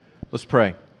Let's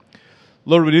pray.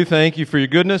 Lord, we do thank you for your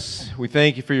goodness. We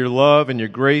thank you for your love and your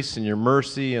grace and your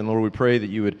mercy. And Lord, we pray that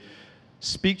you would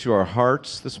speak to our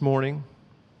hearts this morning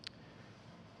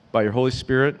by your Holy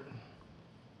Spirit,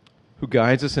 who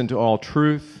guides us into all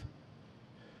truth,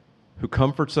 who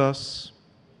comforts us,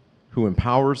 who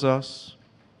empowers us,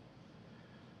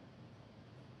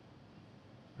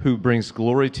 who brings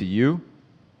glory to you.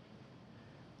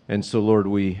 And so, Lord,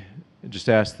 we just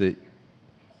ask that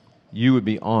you would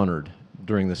be honored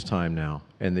during this time now,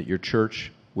 and that your church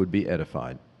would be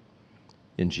edified.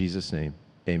 In Jesus' name,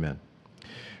 amen.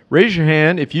 Raise your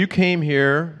hand if you came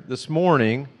here this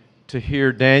morning to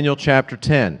hear Daniel chapter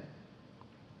 10.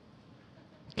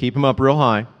 Keep them up real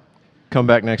high. Come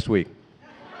back next week.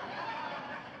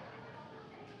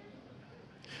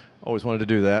 Always wanted to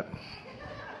do that.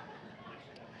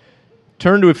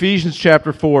 Turn to Ephesians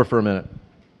chapter 4 for a minute.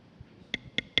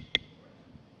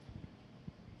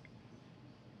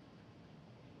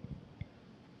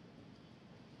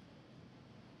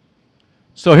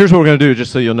 So here's what we're going to do,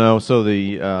 just so you'll know. So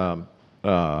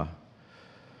I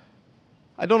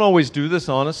don't always do this,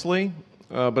 honestly,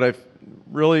 but I've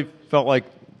really felt like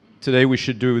today we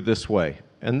should do it this way.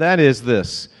 And that is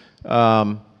this.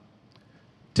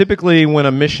 Typically, when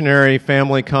a missionary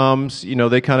family comes,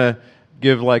 they kind of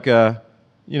give like an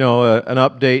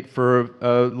update for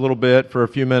a little bit, for a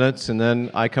few minutes, and then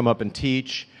I come up and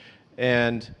teach.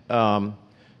 And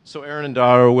so Aaron and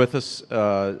Dara are with us.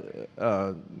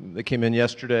 They came in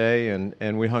yesterday,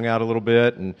 and we hung out a little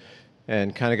bit and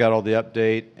kind of got all the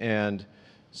update. And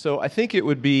so I think it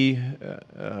would be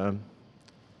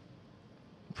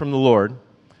from the Lord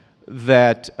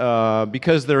that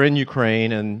because they're in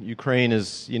Ukraine, and Ukraine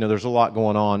is, there's a lot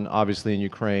going on, obviously, in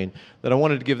Ukraine, that I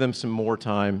wanted to give them some more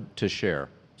time to share.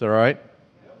 Is that all right?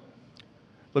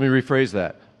 Let me rephrase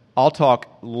that. I'll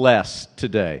talk less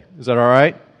today. Is that all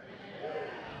right?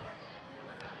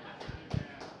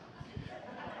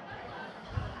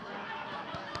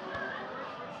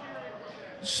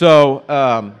 So,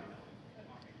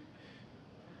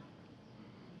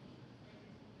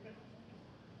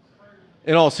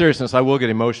 in all seriousness, I will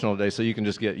get emotional today, so you can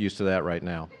just get used to that right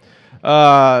now.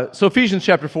 So Ephesians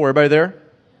chapter 4, everybody there?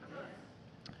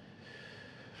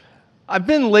 I've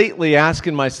been lately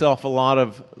asking myself a lot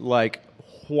of,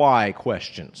 why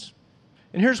questions.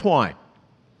 And here's why.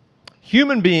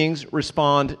 Human beings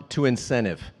respond to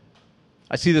incentive.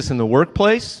 I see this in the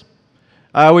workplace.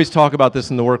 I always talk about this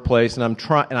in the workplace, and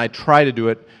I try to do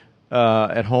it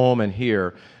at home and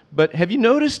here. But have you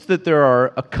noticed that there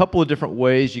are a couple of different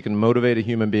ways you can motivate a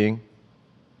human being?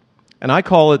 And I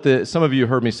call it some of you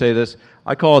heard me say this,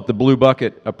 I call it the blue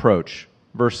bucket approach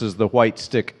versus the white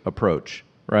stick approach,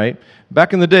 right?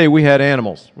 Back in the day, we had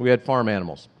animals. We had farm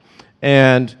animals.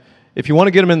 And if you want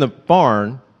to get them in the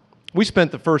barn, we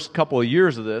spent the first couple of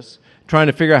years of this trying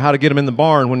to figure out how to get them in the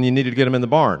barn when you needed to get them in the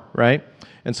barn, right?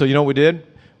 And so you know what we did?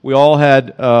 We all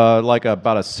had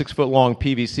about a 6-foot-long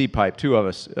PVC pipe, two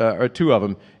of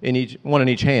them, one in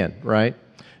each hand, right?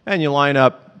 And you line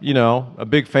up, a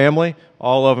big family.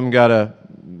 All of them got a,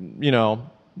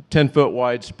 10-foot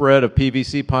wide spread of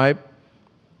PVC pipe.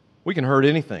 We can hurt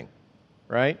anything,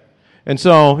 right? And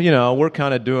so, we're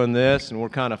kind of doing this, and we're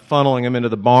kind of funneling them into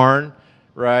the barn,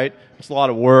 right? It's a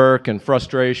lot of work and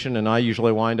frustration, and I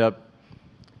usually wind up,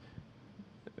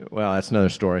 well, that's another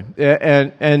story.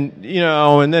 And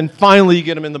then finally you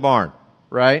get them in the barn,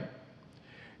 right?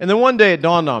 And then one day it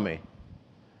dawned on me,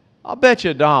 I'll bet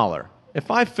you $1. If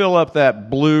I fill up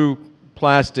that blue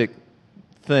plastic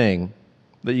thing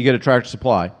that you get at Tractor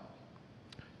Supply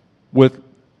I could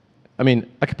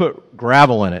put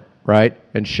gravel in it, right,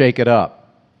 and shake it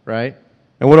up, right?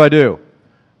 And what do?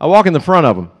 I walk in the front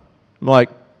of them. I'm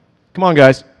like, come on,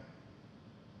 guys.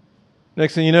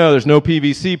 Next thing you know, there's no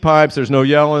PVC pipes, there's no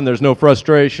yelling, there's no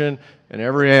frustration, and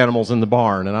every animal's in the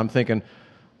barn. And I'm thinking,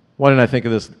 why didn't I think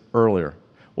of this earlier?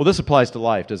 Well, this applies to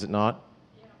life, does it not?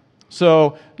 Yeah.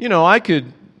 So, I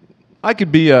could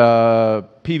be a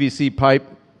PVC pipe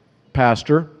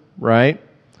pastor, right?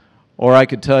 Or I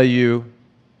could tell you,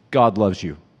 God loves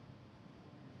you.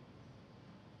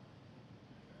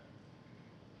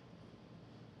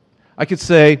 I could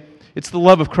say, it's the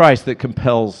love of Christ that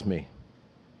compels me.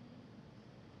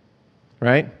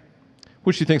 Right?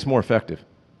 Which do you think is more effective?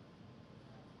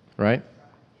 Right?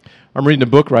 I'm reading a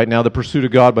book right now, The Pursuit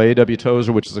of God by A.W.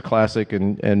 Tozer, which is a classic,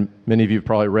 and many of you have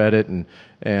probably read it.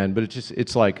 But it's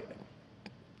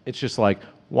just like,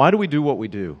 why do we do what we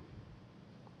do?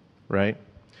 Right?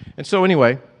 And so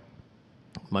anyway,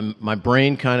 my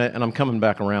brain kind of, and I'm coming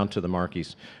back around to the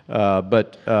Markeys,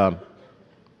 but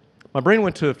my brain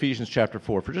went to Ephesians chapter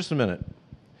 4 for just a minute.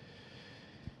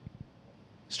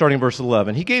 starting verse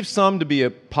 11. He gave some to be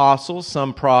apostles,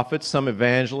 some prophets, some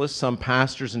evangelists, some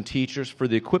pastors and teachers for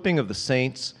the equipping of the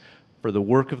saints, for the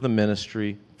work of the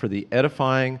ministry, for the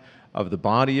edifying of the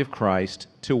body of Christ,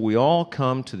 till we all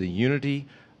come to the unity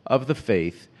of the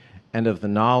faith and of the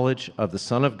knowledge of the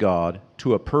Son of God,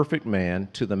 to a perfect man,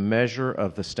 to the measure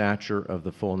of the stature of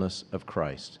the fullness of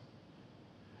Christ.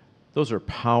 Those are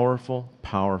powerful,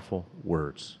 powerful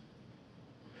words.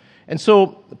 And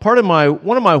so one of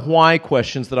my why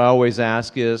questions that I always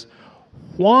ask is,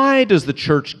 why does the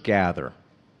church gather?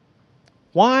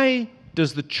 Why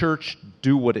does the church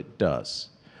do what it does?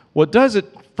 Well, it does it,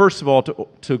 first of all,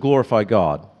 to glorify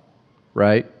God,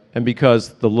 right? And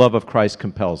because the love of Christ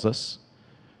compels us.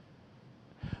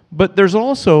 But there's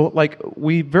also,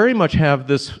 we very much have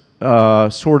this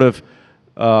sort of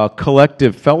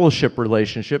collective fellowship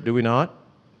relationship, do we not?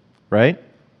 Right?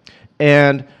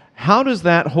 And how does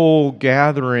that whole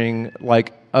gathering,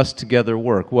 us together,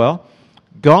 work? Well,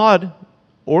 God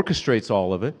orchestrates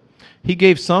all of it. He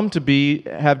gave some to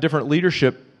have different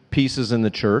leadership pieces in the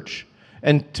church.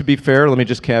 And to be fair, let me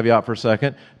just caveat for a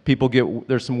second.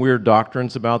 There's some weird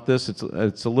doctrines about this.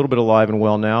 It's a little bit alive and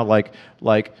well now.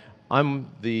 Like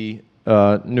I'm the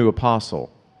new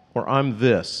apostle, or I'm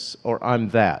this, or I'm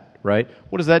that, right?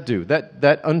 What does that do?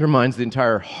 That undermines the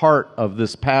entire heart of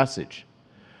this passage.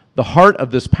 The heart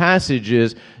of this passage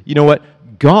is, you know what?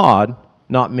 God,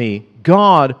 not me,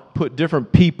 God put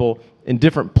different people in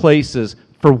different places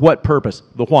for what purpose?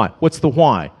 The why. What's the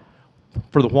why?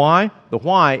 For the why? The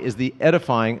why is the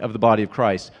edifying of the body of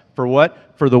Christ. For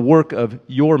what? For the work of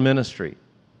your ministry.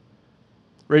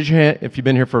 Raise your hand if you've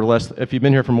been here for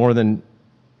more than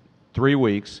 3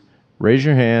 weeks. Raise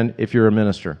your hand if you're a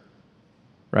minister.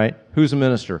 Right? Who's a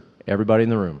minister? Everybody in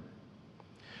the room.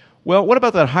 Well, what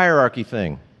about that hierarchy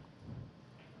thing?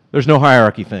 There's no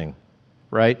hierarchy thing,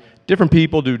 right? Different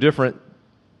people do different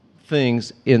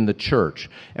things in the church.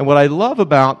 And what I love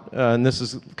about, and this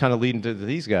is kind of leading to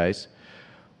these guys,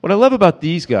 what I love about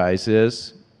these guys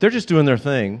is they're just doing their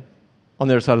thing on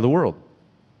their side of the world.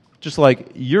 Just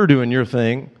like you're doing your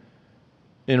thing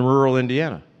in rural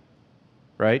Indiana,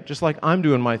 right? Just like I'm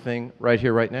doing my thing right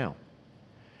here, right now.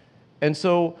 And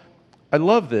so I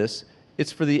love this.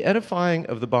 It's for the edifying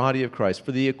of the body of Christ,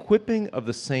 for the equipping of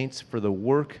the saints for the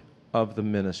work of the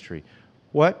ministry.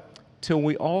 What? Till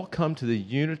we all come to the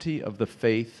unity of the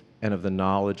faith and of the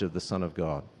knowledge of the Son of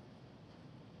God.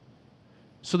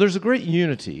 So there's a great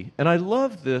unity, and I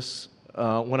love this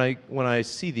when I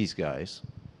see these guys.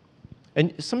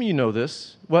 And some of you know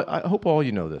this. Well, I hope all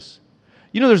you know this.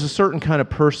 You know there's a certain kind of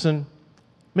person,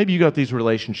 maybe you got these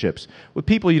relationships, with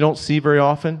people you don't see very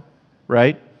often,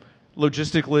 right?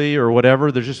 Logistically or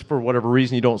whatever, there's just for whatever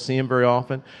reason you don't see them very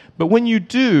often. But when you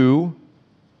do,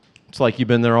 it's like you've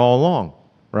been there all along,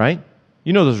 right?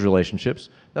 You know those relationships.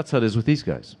 That's how it is with these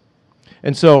guys.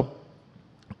 And so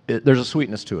there's a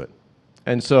sweetness to it.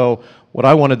 And so what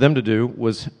I wanted them to do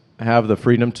was have the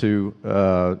freedom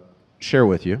to share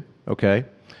with you, okay?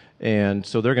 And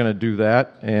so they're going to do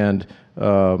that. And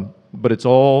but it's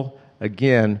all,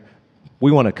 again,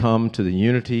 we want to come to the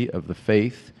unity of the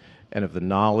faith and of the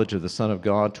knowledge of the Son of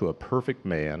God, to a perfect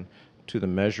man, to the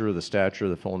measure of the stature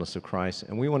of the fullness of Christ.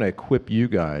 And we want to equip you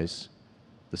guys,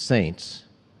 the saints,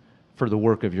 for the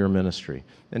work of your ministry.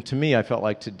 And to me, I felt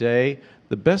like today,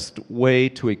 the best way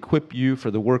to equip you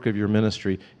for the work of your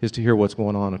ministry is to hear what's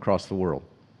going on across the world,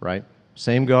 right?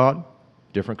 Same God,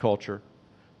 different culture,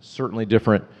 certainly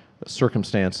different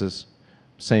circumstances,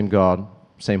 same God,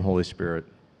 same Holy Spirit,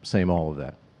 same all of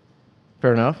that.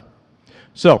 Fair enough?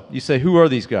 So, you say, who are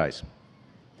these guys?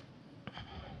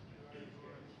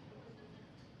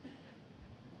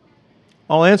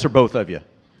 I'll answer both of you.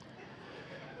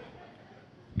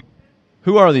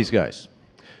 Who are these guys?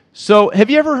 So, have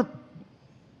you ever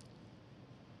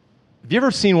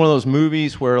seen one of those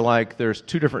movies where there's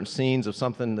two different scenes of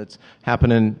something that's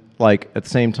happening at the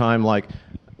same time, I'm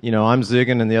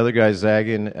zigging and the other guy's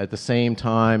zagging at the same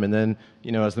time, and then,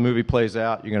 as the movie plays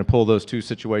out, you're going to pull those two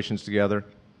situations together?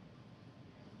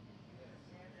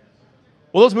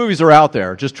 Well, those movies are out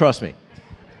there, just trust me.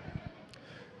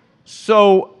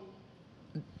 So,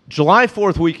 July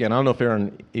 4th weekend, I don't know if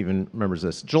Aaron even remembers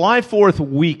this. July 4th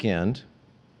weekend,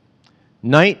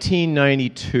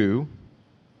 1992,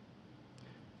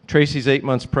 Tracy's 8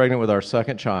 months pregnant with our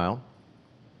second child.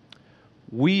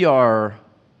 Tracy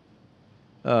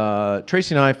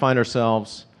and I find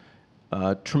ourselves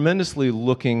tremendously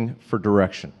looking for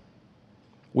direction.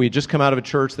 We had just come out of a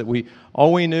church that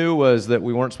all we knew was that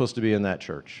we weren't supposed to be in that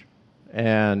church.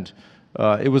 And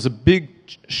it was a big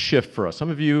shift for us. Some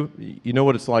of you know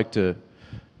what it's like to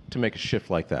to make a shift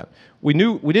like that. We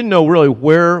didn't know really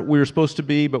where we were supposed to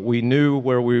be, but we knew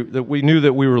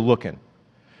that we were looking.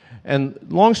 And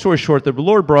long story short,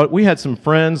 we had some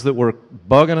friends that were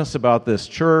bugging us about this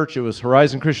church. It was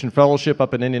Horizon Christian Fellowship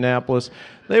up in Indianapolis.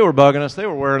 They were bugging us. They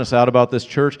were wearing us out about this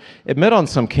church. It met on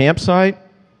some campsite,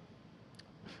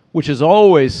 which is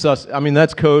always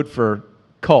that's code for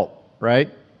cult, right?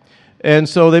 And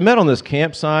so they met on this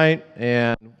campsite,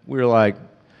 and we were like,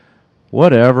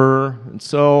 whatever.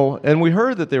 And we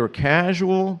heard that they were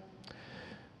casual.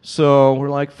 So we're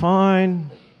like,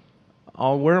 fine.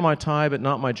 I'll wear my tie but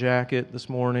not my jacket this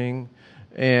morning.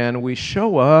 And we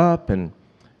show up, and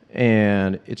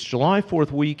it's July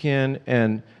 4th weekend,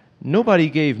 and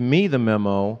nobody gave me the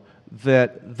memo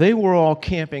that they were all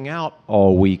camping out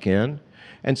all weekend.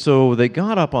 And so they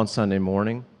got up on Sunday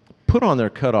morning, put on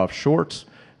their cutoff shorts,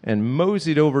 and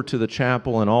moseyed over to the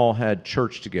chapel and all had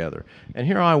church together. And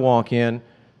here I walk in.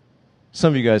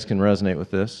 Some of you guys can resonate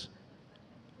with this.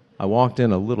 I walked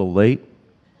in a little late.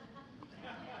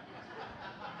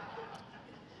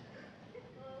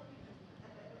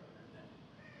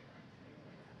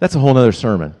 That's a whole other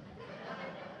sermon.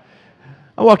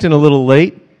 I walked in a little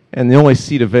late, and the only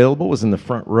seat available was in the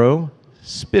front row,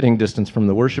 spitting distance from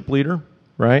the worship leader,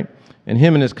 right? And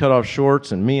him in his cutoff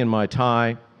shorts, and me in my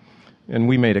tie, and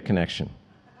we made a connection.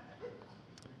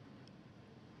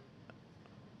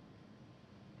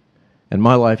 And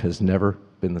my life has never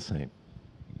been the same.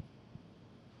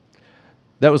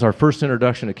 That was our first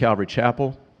introduction to Calvary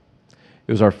Chapel.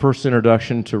 It was our first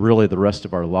introduction to really the rest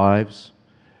of our lives.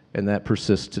 And that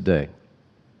persists today.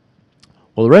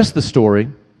 Well, the rest of the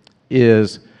story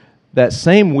is that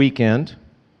same weekend,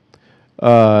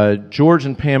 George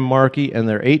and Pam Markey and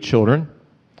their 8 children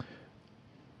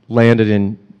landed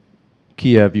in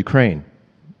Kiev, Ukraine,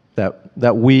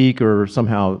 that week or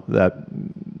somewhere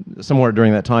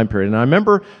during that time period. And I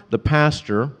remember the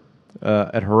pastor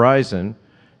at Horizon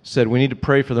said, we need to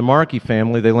pray for the Markey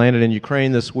family. They landed in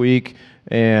Ukraine this week,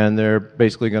 and they're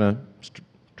basically going to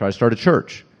try to start a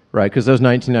church. Right, because that was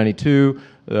 1992,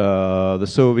 the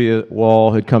Soviet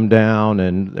wall had come down,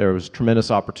 and there was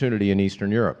tremendous opportunity in Eastern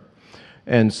Europe.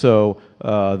 And so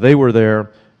they were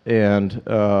there, and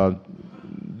so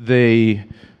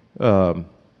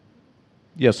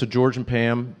George and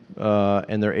Pam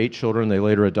and their 8 children, they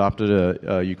later adopted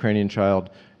a Ukrainian child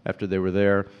after they were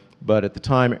there. But at the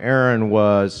time, Aaron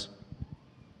was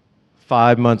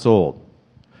 5 months old,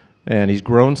 and he's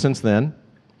grown since then.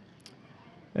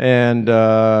 And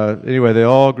anyway, they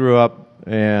all grew up,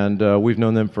 and we've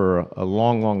known them for a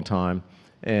long, long time.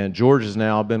 And George has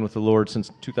now been with the Lord since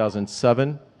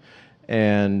 2007,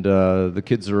 and the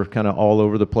kids are kind of all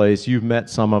over the place. You've met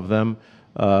some of them,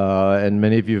 and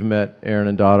many of you have met Aaron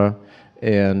and Dara.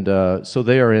 And so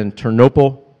they are in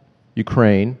Ternopil,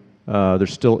 Ukraine. They're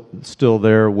still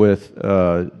there with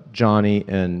Johnny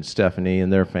and Stephanie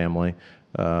and their family,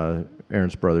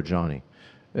 Aaron's brother Johnny.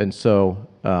 And so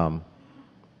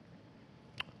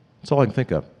that's all I can think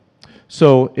of.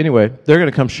 So anyway, they're going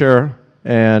to come share,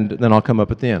 and then I'll come up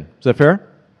at the end. Is that fair?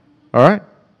 All right.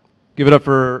 Give it up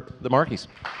for the Markeys.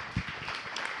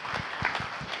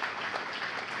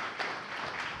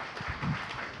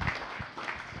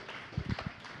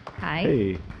 Hi.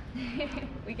 Hey.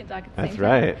 We can talk at the That's same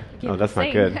right. time. Oh, that's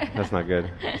not good. That's not good.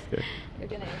 That's good. You're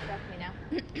going to interrupt me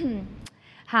now.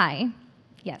 Hi.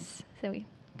 Yes. So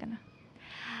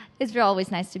it's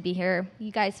always nice to be here.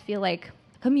 You guys feel like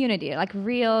community, like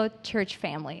real church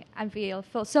family. I feel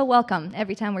so welcome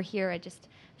every time we're here. I just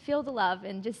feel the love,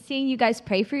 and just seeing you guys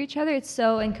pray for each other, it's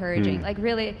so encouraging. Like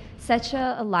really such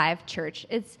a alive church.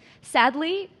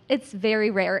 Sadly, it's very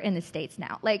rare in the States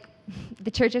now. Like the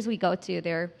churches we go to,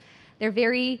 they're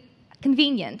very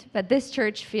convenient, but this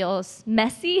church feels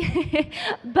messy,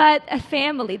 but a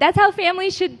family. That's how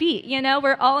families should be.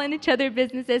 We're all in each other's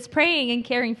businesses, praying and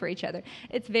caring for each other.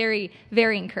 It's very,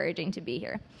 very encouraging to be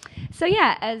here. So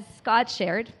yeah, as Scott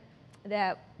shared,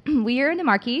 that we are in the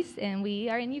Markeys and we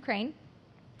are in Ukraine.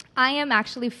 I am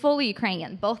actually fully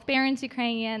Ukrainian, both parents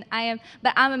Ukrainian.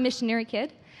 But I'm a missionary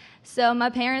kid. So my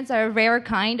parents are a rare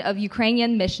kind of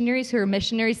Ukrainian missionaries who are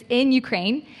missionaries in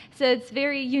Ukraine. So it's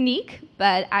very unique,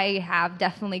 but I have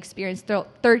definitely experienced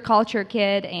third culture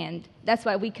kid, and that's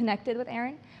why we connected with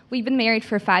Aaron. We've been married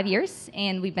for 5 years,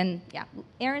 and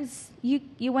Aaron's,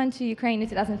 you went to Ukraine in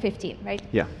 2015, right?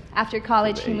 Yeah. After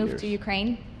college, he 8 moved years. to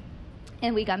Ukraine,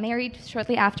 and we got married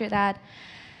shortly after that.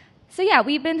 So yeah,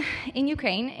 we've been in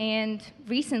Ukraine, and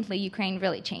recently Ukraine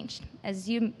really changed. As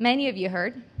many of you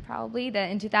heard, probably that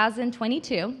in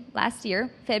 2022, last year,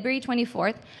 February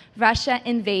 24th, Russia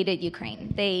invaded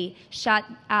Ukraine. They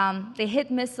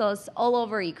hit missiles all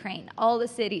over Ukraine. All the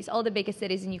cities, all the biggest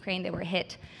cities in Ukraine, they were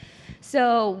hit.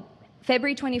 So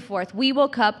February 24th, we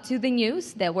woke up to the news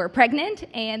that we're pregnant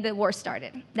and the war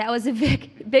started. That was a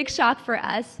big shock for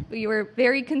us. We were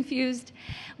very confused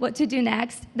what to do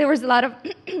next. There was a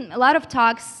lot of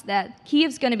talks that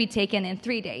Kiev's going to be taken in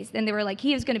 3 days. Then they were like,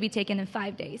 Kiev's going to be taken in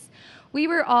 5 days. We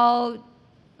were all,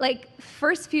 like,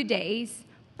 first few days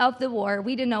of the war,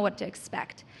 we didn't know what to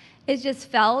expect. It just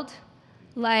felt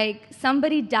like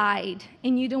somebody died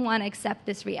and you don't want to accept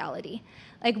this reality.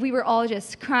 Like, we were all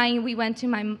just crying. We went to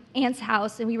my aunt's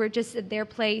house, and we were just at their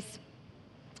place.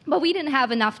 But we didn't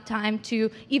have enough time to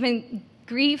even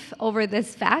grieve over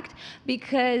this fact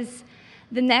because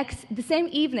the same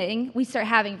evening, we start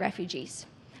having refugees.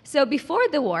 So before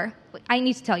the war, I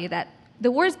need to tell you that the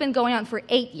war has been going on for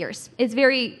 8 years. It's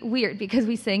very weird because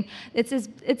we sing,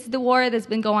 it's the war that's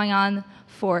been going on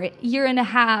for a year and a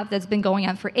half, that's been going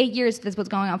on for 8 years, that's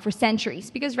what's going on for centuries,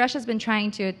 because Russia's been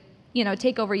trying to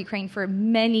take over Ukraine for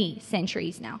many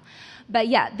centuries now. But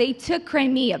yeah, they took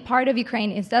Crimea, part of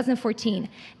Ukraine, in 2014.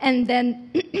 And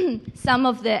then some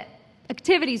of the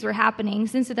activities were happening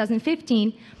since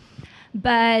 2015.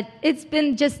 But it's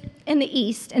been just in the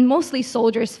east, and mostly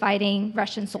soldiers fighting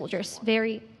Russian soldiers.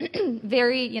 Very,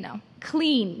 very,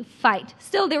 clean fight.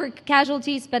 Still, there were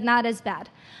casualties, but not as bad.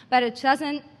 But in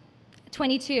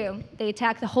 2022, they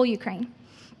attacked the whole Ukraine.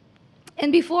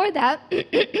 And before that,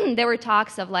 there were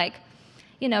talks of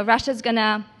Russia's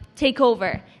gonna take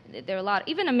over. There were a lot,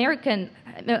 even American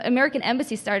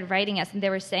embassies started writing us, and they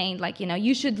were saying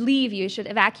you should leave, you should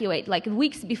evacuate,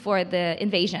 weeks before the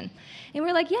invasion. And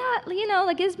we're like, yeah,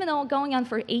 it's been all going on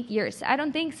for 8 years. I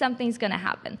don't think something's gonna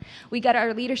happen. We got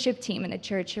our leadership team in the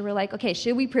church, and we're like, okay,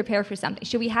 should we prepare for something?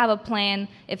 Should we have a plan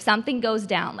if something goes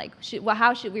down?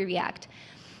 How should we react?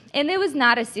 And it was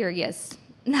not a serious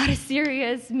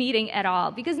meeting at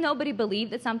all, because nobody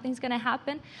believed that something's going to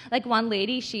happen. Like one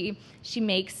lady, she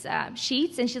makes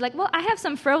sheets, and she's like, well, I have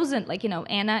some frozen,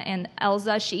 Anna and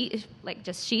Elsa sheets.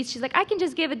 She's like, I can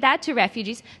just give that to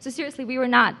refugees. So seriously, we were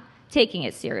not taking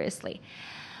it seriously.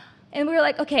 And we were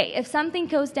like, okay, if something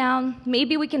goes down,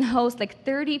 maybe we can host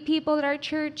 30 people at our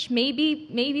church,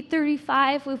 maybe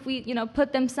 35 if we,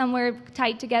 put them somewhere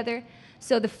tight together.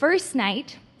 So the first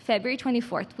night, February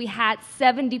 24th, we had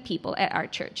 70 people at our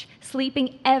church,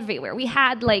 sleeping everywhere. We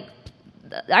had,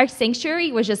 our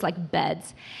sanctuary was just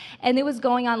beds. And it was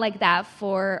going on like that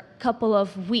for a couple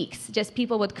of weeks. Just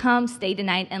people would come, stay the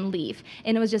night, and leave.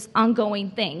 And it was just ongoing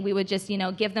thing. We would just,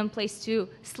 give them place to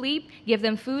sleep, give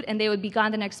them food, and they would be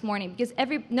gone the next morning. Because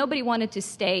nobody wanted to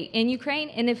stay in Ukraine,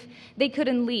 and if they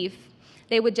couldn't leave,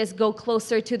 they would just go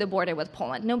closer to the border with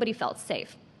Poland. Nobody felt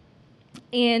safe.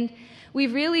 And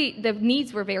the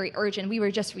needs were very urgent. We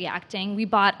were just reacting. We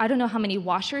bought, I don't know how many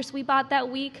washers we bought that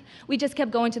week. We just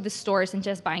kept going to the stores and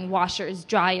just buying washers,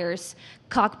 dryers,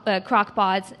 crock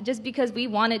pots, just because we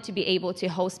wanted to be able to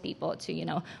host people,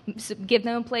 to, give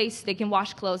them a place they can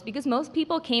wash clothes, because most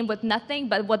people came with nothing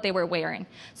but what they were wearing.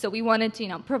 So we wanted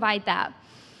to, provide that.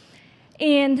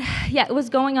 And yeah, it was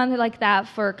going on like that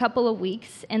for a couple of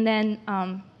weeks. And then,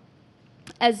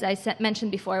 as I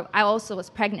mentioned before, I also was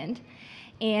pregnant.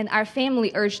 And our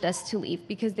family urged us to leave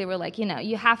because they were like,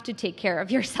 you have to take care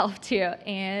of yourself too.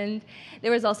 And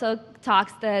there was also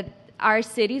talks that our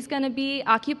city's going to be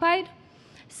occupied.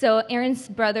 So Aaron's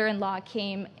brother-in-law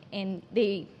came and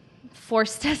they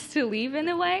forced us to leave in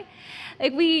a way.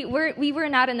 We were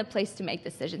not in a place to make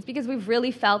decisions because we really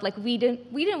felt like we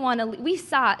didn't want to. We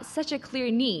saw such a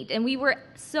clear need, and we were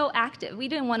so active. We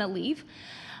didn't want to leave.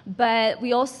 But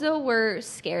we also were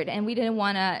scared, and we didn't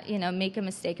want to, make a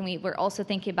mistake, and we were also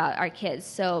thinking about our kids.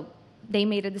 So they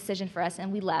made a decision for us,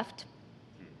 and we left.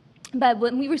 But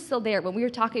when we were still there, when we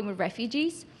were talking with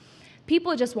refugees,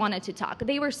 people just wanted to talk.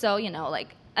 They were so,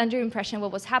 under impression of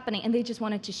what was happening, and they just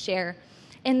wanted to share.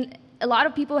 And a lot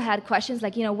of people had questions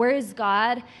like, where is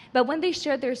God? But when they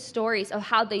shared their stories of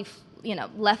how they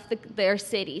left their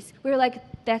cities, we were like,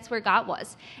 that's where God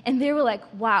was. And they were like,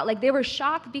 wow. They were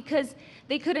shocked because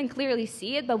they couldn't clearly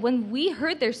see it. But when we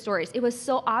heard their stories, it was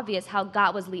so obvious how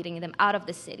God was leading them out of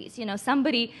the cities.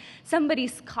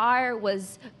 Somebody's car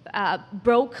was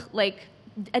broke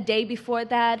a day before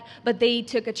that, but they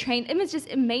took a train. It was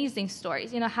just amazing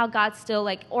stories, how God still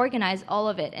organized all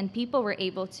of it, and people were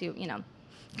able to,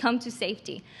 come to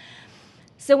safety.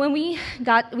 So when we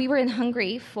were in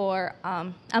Hungary for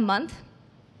a month,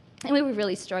 and we were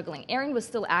really struggling. Aaron was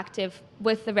still active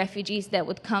with the refugees that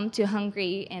would come to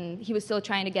Hungary, and he was still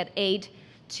trying to get aid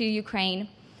to Ukraine.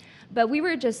 But we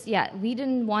were just, we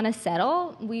didn't want to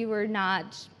settle. We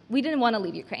didn't want to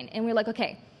leave Ukraine. And we're like,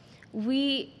 okay,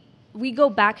 we go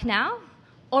back now,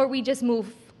 or we just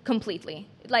move completely.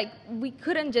 Like, we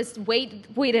couldn't just wait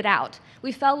it out.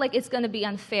 We felt like it's going to be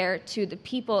unfair to the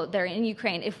people that are in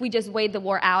Ukraine if we just wait the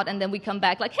war out and then we come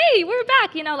back like, hey, we're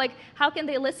back. Like, how can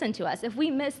they listen to us if we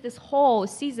miss this whole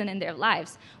season in their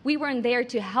lives? We weren't there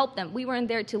to help them. We weren't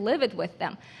there to live it with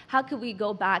them. How could we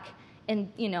go back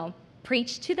and,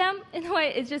 preach to them? In a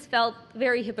way, it just felt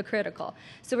very hypocritical.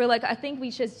 So we're like, I think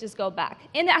we should just go back.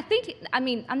 And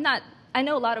I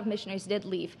know a lot of missionaries did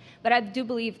leave, but I do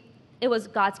believe it was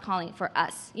God's calling for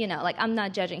us. I'm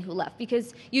not judging who left,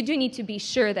 because you do need to be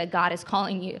sure that God is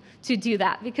calling you to do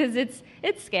that, because it's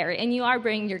scary, and you are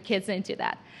bringing your kids into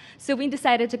that. So we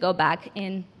decided to go back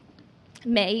in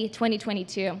May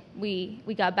 2022. We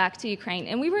got back to Ukraine,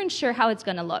 and we weren't sure how it's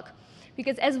going to look,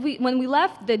 because when we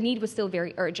left, the need was still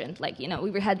very urgent.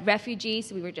 We had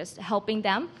refugees, we were just helping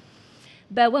them.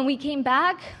 But when we came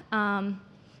back,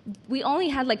 we only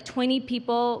had 20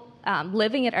 people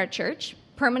living at our church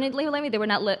permanently. They were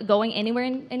not going anywhere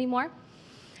anymore.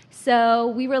 So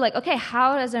we were like, okay,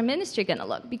 how is our ministry going to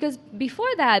look? Because before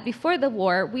the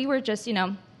war, we were just,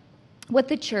 with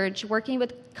the church, working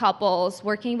with couples,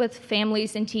 working with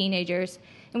families and teenagers.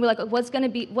 And we're like, what's going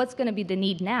to be the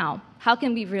need now? How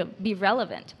can we be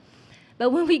relevant? But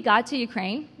when we got to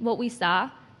Ukraine, what we saw,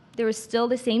 there were still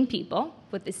the same people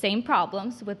with the same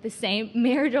problems, with the same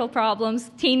marital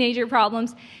problems, teenager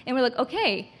problems. And we're like,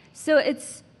 okay, so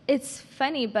it's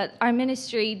funny, but our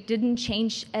ministry didn't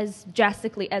change as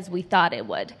drastically as we thought it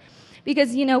would.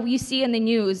 Because, you see in the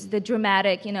news, the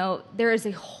dramatic, there is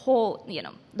a whole,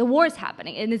 the war is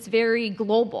happening, and it's very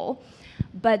global.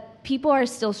 But people are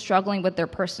still struggling with their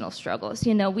personal struggles.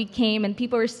 We came, and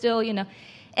people are still,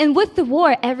 and with the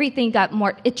war, everything got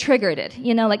more, it triggered it.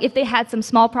 If they had some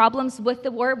small problems with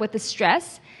the war, with the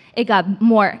stress, it got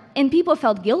more. And people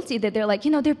felt guilty that they're like,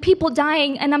 there are people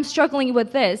dying, and I'm struggling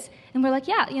with this. And we're like,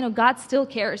 God still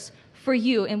cares for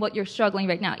you and what you're struggling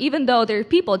right now. Even though there are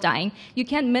people dying, you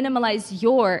can't minimize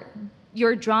your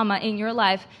drama in your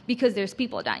life because there's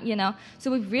people dying,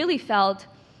 So we really felt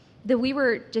that we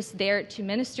were just there to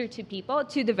minister to people,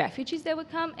 to the refugees that would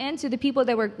come, and to the people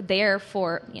that were there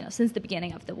for, since the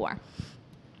beginning of the war.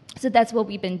 So that's what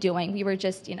we've been doing. We were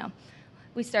just,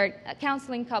 we started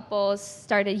counseling couples,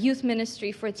 started youth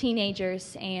ministry for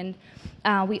teenagers, and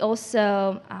we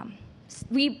also,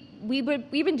 we've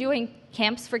been doing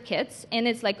camps for kids, and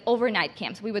it's like overnight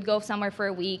camps. We would go somewhere for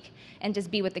a week and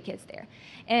just be with the kids there.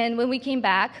 And when we came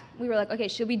back, we were like, okay,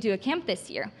 should we do a camp this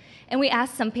year? And we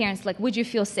asked some parents, would you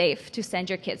feel safe to send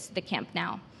your kids to the camp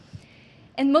now?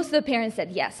 And most of the parents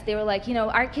said yes. They were like,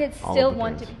 our kids still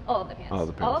want to. All of the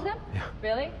parents. All of them? Yeah.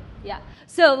 Really? Yeah.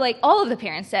 So all of the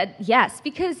parents said yes,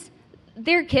 because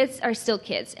their kids are still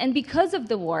kids. And because of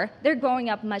the war, they're growing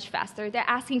up much faster. They're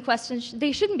asking questions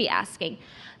they shouldn't be asking.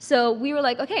 So we were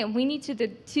like, okay, we need to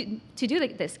do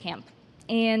this camp.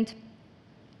 And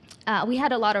we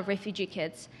had a lot of refugee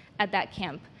kids at that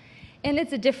camp. And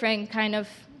it's a different kind of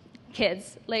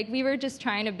kids. We were just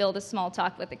trying to build a small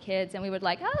talk with the kids, and we would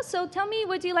so tell me,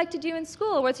 what do you like to do in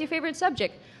school? What's your favorite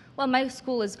subject? Well, my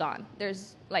school is gone.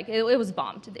 There's it was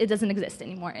bombed. It doesn't exist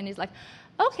anymore. And he's like,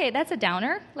 okay, that's a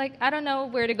downer. I don't know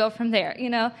where to go from there,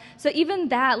 So even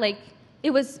that,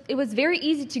 it was very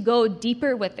easy to go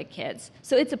deeper with the kids.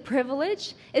 So it's a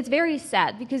privilege. It's very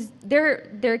sad because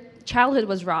their childhood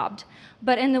was robbed.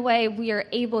 But in a way, we are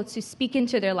able to speak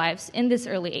into their lives in this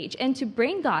early age and to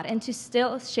bring God and to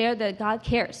still share that God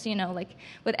cares,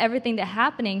 with everything that's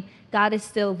happening, God is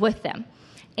still with them.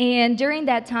 And during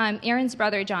that time, Aaron's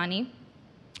brother, Johnny,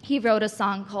 he wrote a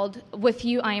song called With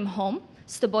You I Am Home,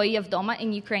 Z Tobою Я Вдома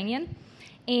in Ukrainian.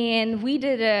 And we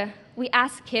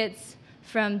asked kids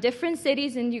from different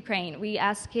cities in Ukraine. We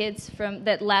asked kids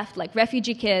that left,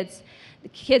 refugee kids, the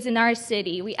kids in our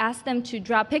city. We asked them to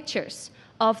draw pictures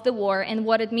of the war and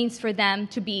what it means for them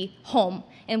to be home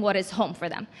and what is home for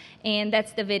them. And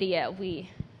that's the video we're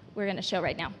going to show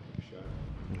right now.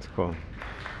 That's cool.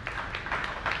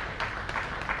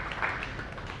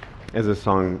 It's a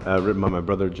song written by my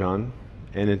brother John,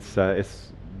 and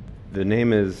the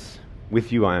name is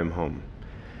With You I Am Home.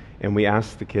 And we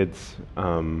asked the kids,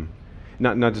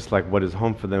 not just what is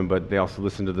home for them, but they also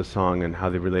listened to the song and how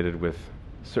they related with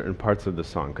certain parts of the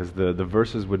song, because the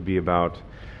verses would be about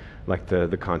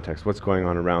the context, what's going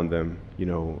on around them,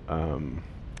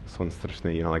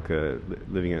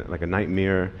 living in a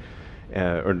nightmare,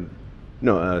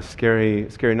 a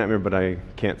scary nightmare, but I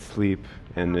can't sleep,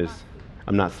 and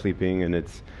I'm not sleeping, and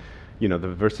it's, the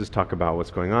verses talk about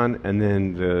what's going on, and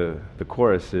then the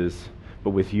chorus is, but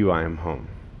with you I am home.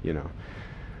 you know.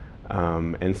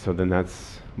 And so then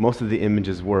most of the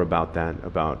images were about that,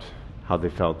 about how they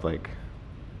felt like,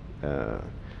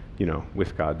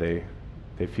 with God, they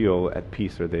feel at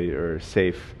peace, or they are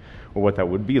safe, or what that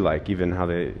would be like, even how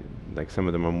they, like some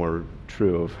of them are more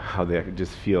true of how they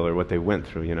just feel or what they went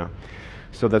through, you know.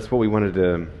 So that's what we wanted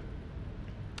to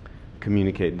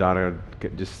communicate. Dara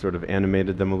just sort of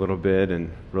animated them a little bit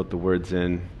and wrote the words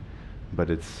in, but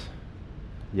it's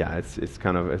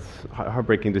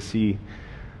heartbreaking to see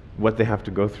what they have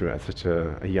to go through at such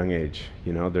a young age.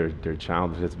 You know, their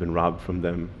childhood has been robbed from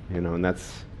them, you know, and that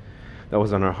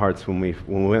was on our hearts when we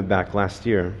went back last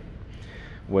year.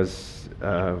 Was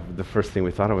the first thing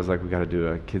we thought of was like, we got to do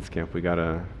a kids camp. We got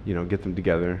to, get them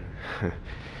together.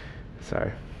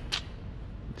 Sorry,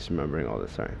 just remembering all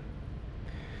this. Sorry.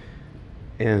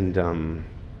 And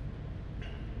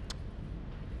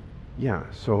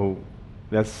so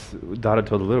Dada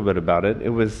told a little bit about it. It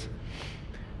was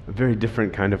a very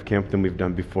different kind of camp than we've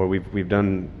done before. We've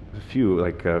done a few,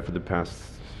 for the past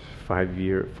 4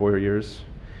 years,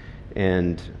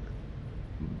 and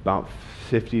about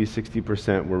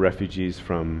 50-60% were refugees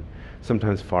from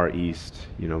sometimes Far East,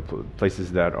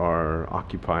 places that are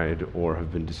occupied or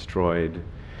have been destroyed,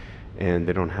 and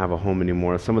they don't have a home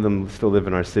anymore. Some of them still live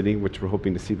in our city, which we're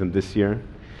hoping to see them this year.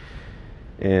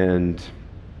 And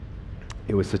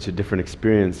it was such a different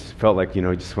experience. Felt like,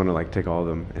 you just want to take all of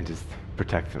them and just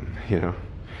protect them,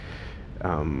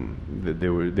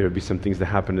 There would be some things that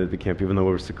happened at the camp, even though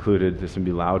we were secluded. There's going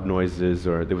to be loud noises,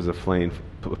 or there was a plane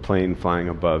flying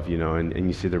above, and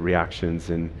you see the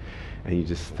reactions, and you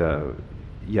just, it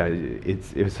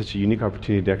was such a unique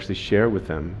opportunity to actually share with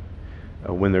them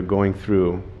when they're going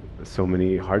through so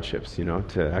many hardships,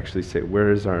 to actually say,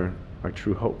 where is our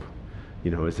true hope?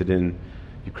 Is it in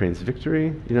Ukraine's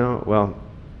victory? Well,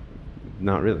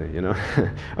 not really,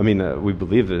 I mean, we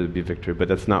believe that it would be victory, but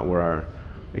that's not where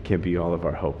it can't be all of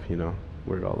our hope,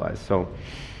 where it all lies. So,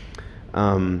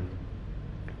 I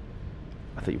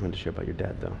thought you wanted to share about your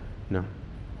dad, though. No?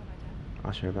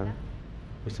 I'll share about it.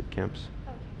 We said camps.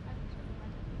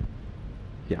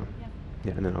 Okay.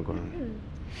 Yeah, and then I'll go on.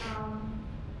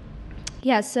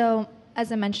 Yeah, so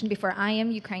as I mentioned before, I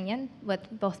am Ukrainian, with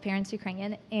both parents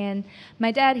Ukrainian, and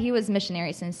my dad, he was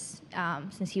missionary since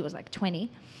he was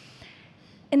 20.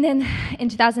 And then in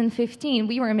 2015,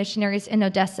 we were missionaries in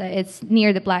Odessa. It's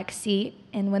near the Black Sea.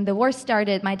 And when the war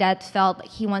started, my dad felt like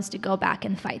he wants to go back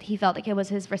and fight. He felt like it was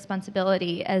his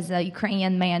responsibility as a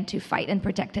Ukrainian man to fight and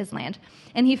protect his land.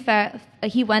 And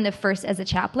he went at first as a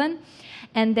chaplain,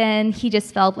 and then he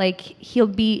just felt like he'll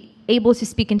be able to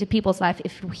speak into people's life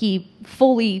if he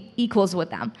fully equals with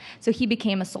them. So he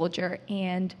became a soldier,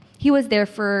 and he was there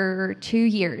for 2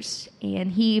 years.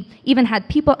 And he even had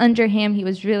people under him. He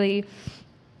was really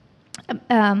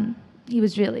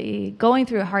going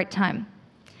through a hard time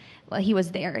while he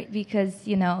was there, because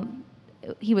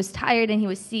he was tired, and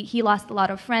he lost a lot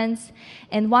of friends.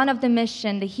 And one of the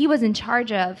mission that he was in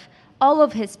charge of, all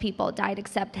of his people died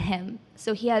except him.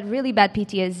 So he had really bad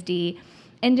PTSD.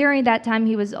 And during that time,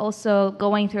 he was also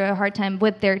going through a hard time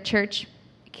with their church.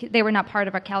 They were not part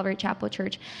of our Calvary Chapel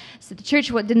church, so the church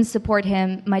didn't support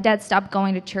him. My dad stopped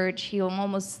going to church. He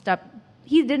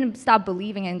didn't stop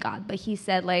believing in God, but he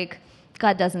said,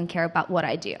 God doesn't care about what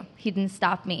I do. He didn't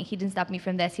stop me. He didn't stop me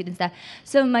from this. He didn't stop.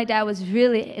 So my dad was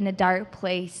really in a dark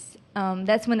place.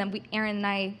 That's when Aaron and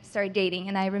I started dating,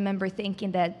 and I remember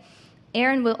thinking that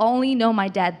Aaron will only know my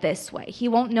dad this way. He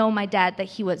won't know my dad that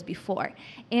he was before.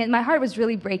 And my heart was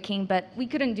really breaking, but we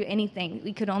couldn't do anything.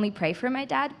 We could only pray for my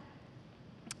dad.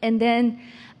 And then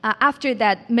after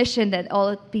that mission that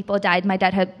all people died, my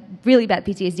dad had really bad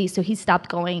PTSD, so he stopped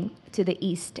going to the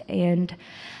east. And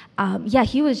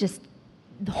he was just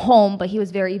home, but he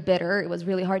was very bitter. It was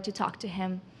really hard to talk to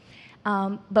him.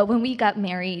 But when we got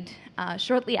married,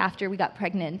 shortly after we got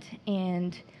pregnant,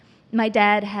 and my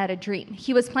dad had a dream.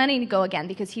 He was planning to go again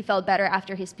because he felt better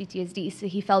after his PTSD, so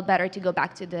he felt better to go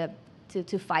back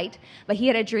to fight. But he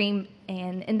had a dream,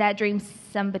 and in that dream,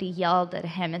 somebody yelled at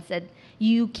him and said,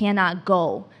 "You cannot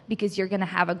go because you're going to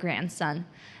have a grandson."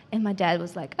 And my dad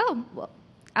was like, "Oh, well,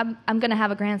 I'm going to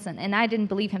have a grandson." And I didn't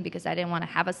believe him because I didn't want to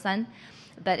have a son,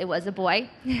 but it was a boy.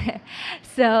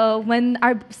 So when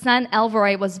our son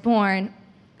Elroy was born,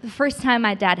 the first time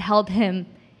my dad held him,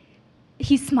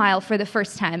 he smiled for the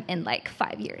first time in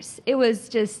 5 years. It was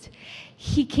just,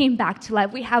 he came back to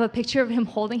life. We have a picture of him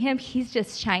holding him. He's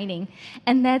just shining.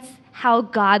 And that's how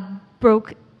God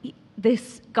broke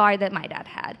this guard that my dad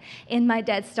had. And my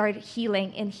dad started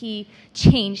healing, and he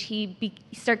changed. He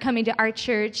started coming to our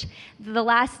church. The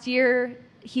last year,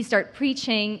 he started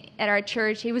preaching at our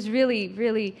church. He was really,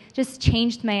 really just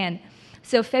changed man.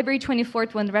 So February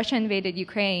 24th, when Russia invaded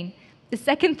Ukraine, the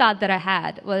second thought that I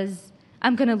had was,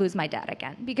 I'm going to lose my dad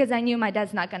again, because I knew my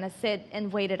dad's not going to sit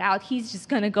and wait it out. He's just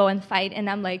going to go and fight, and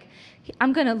I'm like,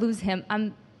 I'm going to lose him.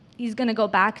 He's going to go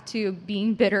back to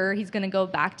being bitter. He's going to go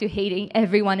back to hating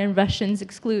everyone, and Russians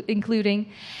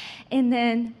including. And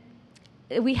then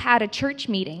we had a church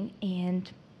meeting,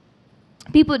 and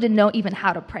people didn't know even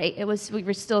how to pray. We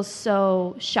were still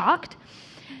so shocked.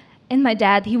 And my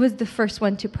dad, he was the first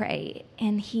one to pray,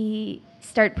 and he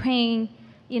started praying,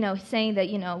 saying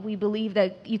that, we believe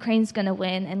that Ukraine's going to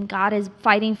win and God is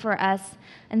fighting for us.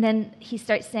 And then he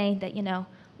starts saying that,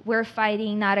 we're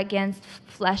fighting not against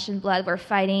flesh and blood, we're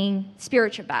fighting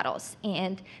spiritual battles.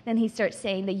 And then he starts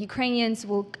saying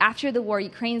that after the war,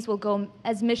 Ukrainians will go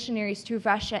as missionaries to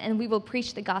Russia, and we will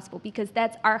preach the gospel, because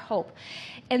that's our hope.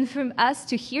 And from us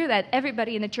to hear that,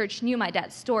 everybody in the church knew my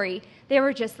dad's story. They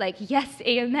were just like, yes,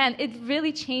 amen. It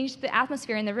really changed the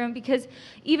atmosphere in the room, because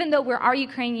even though we are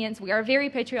Ukrainians, we are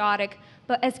very patriotic,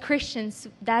 but as Christians,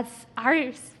 that's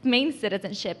our main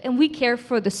citizenship. And we care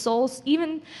for the souls,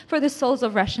 even for the souls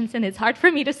of Russians. And it's hard for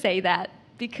me to say that,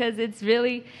 because it's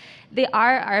really, they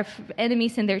are our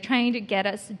enemies and they're trying to get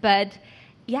us. But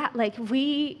yeah,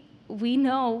 we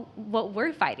know what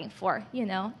we're fighting for,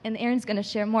 and Aaron's going to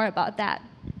share more about that.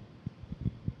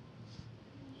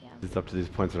 It's up to these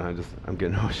points and I'm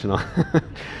getting emotional.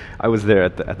 I was there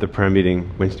at the prayer meeting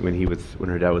when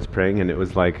her dad was praying, and it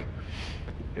was like,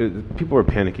 people were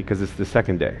panicky because it's the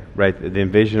second day, right? The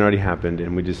invasion already happened,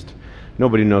 and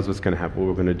nobody knows what's going to happen, what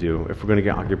we're going to do. If we're going to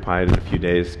get occupied in a few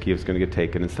days, Kiev's going to get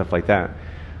taken and stuff like that.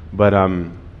 But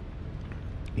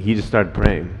he just started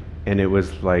praying, and it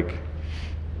was like,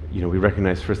 we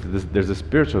recognize first that there's a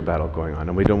spiritual battle going on,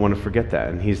 and we don't want to forget that.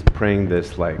 And he's praying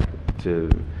this sorry,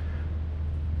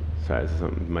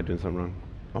 am I doing something wrong?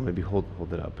 Oh, maybe hold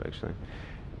it up, actually.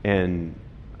 And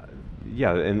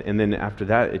yeah, and then after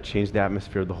that, it changed the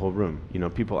atmosphere of the whole room.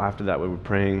 People after that were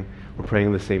praying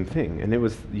the same thing, and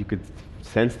you could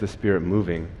sense the Spirit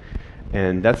moving,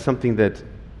 and that's something that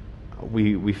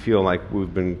we feel like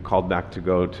we've been called back to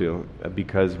go to,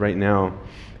 because right now,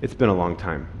 it's been a long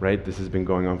time, right? This has been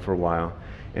going on for a while,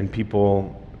 and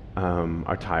people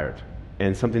are tired,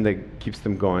 and something that keeps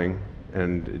them going,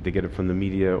 and they get it from the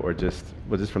media or just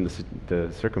from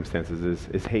the circumstances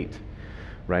is hate,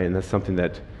 right? And that's something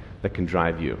that can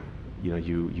drive you.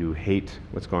 You hate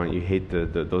what's going on. You hate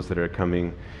those that are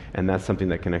coming, and that's something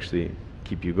that can actually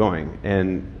keep you going.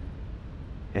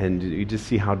 And you just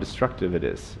see how destructive it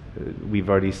is. We've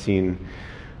already seen,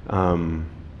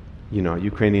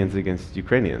 Ukrainians against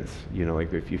Ukrainians.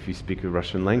 Like if you speak a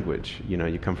Russian language,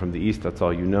 you come from the East, that's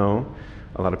all you know.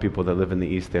 A lot of people that live in the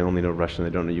East, they only know Russian, they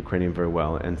don't know Ukrainian very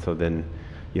well, and so then,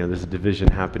 there's a division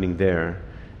happening there.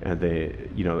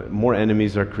 And more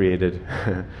enemies are created,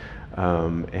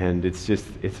 and it's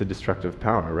a destructive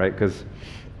power, right? Because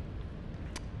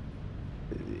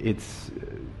it's,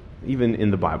 even in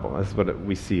the Bible, that's what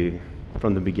we see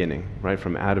from the beginning, right?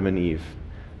 From Adam and Eve,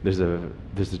 there's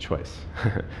a choice,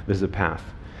 there's a path.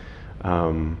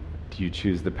 Do you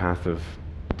choose the path of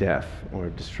death or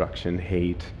destruction,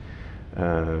 hate,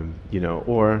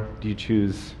 or do you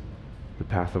choose the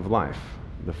path of life,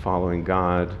 the following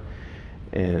God,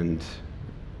 and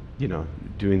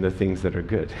doing the things that are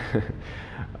good?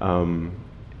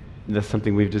 That's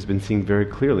something we've just been seeing very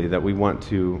clearly, that we want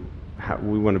to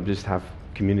just have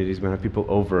communities, we want to have people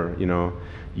over,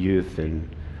 youth, and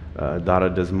Dara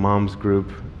does mom's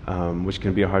group, which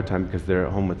can be a hard time because they're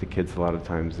at home with the kids a lot of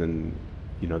times, and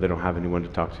they don't have anyone to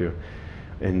talk to,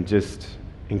 and just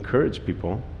encourage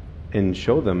people and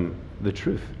show them the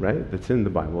truth, right? That's in the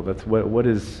Bible. That's what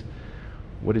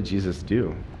did Jesus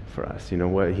do for us?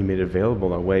 What he made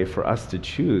available, a way for us to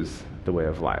choose the way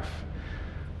of life,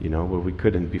 where we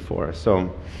couldn't before.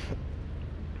 So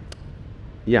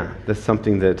yeah, that's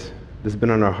something that's been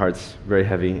on our hearts very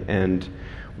heavy, and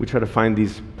we try to find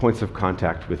these points of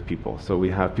contact with people. So we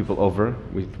have people over.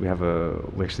 We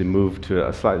actually moved to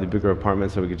a slightly bigger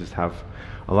apartment so we could just have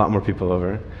a lot more people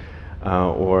over,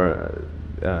 or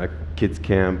kids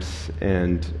camps.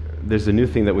 And there's a new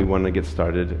thing that we want to get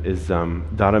started. Is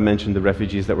Dara mentioned the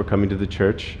refugees that were coming to the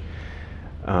church.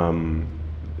 Did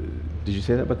you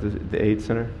say that about the aid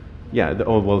center? Yeah.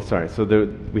 Sorry. So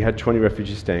we had 20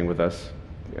 refugees staying with us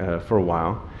for a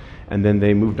while, and then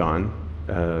they moved on,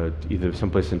 either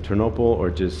someplace in Ternopil or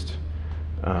just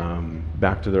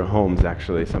back to their homes.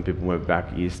 Actually, some people went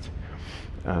back east.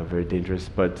 Very dangerous,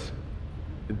 but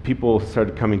people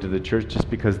started coming to the church just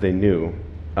because they knew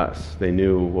us. They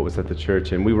knew what was at the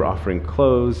church, and we were offering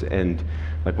clothes, and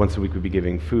like once a week we'd be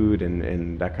giving food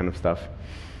and that kind of stuff.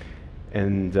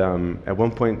 And at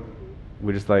one point,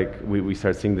 we just like, we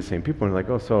start seeing the same people, and we're like,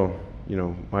 oh, so,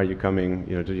 why are you coming?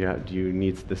 Do you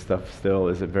need this stuff still?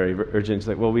 Is it very urgent? It's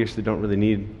like, well, we actually don't really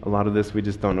need a lot of this. We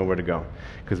just don't know where to go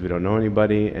because we don't know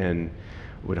anybody, and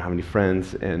we don't have any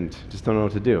friends, and just don't know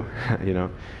what to do,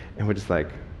 And we're just like,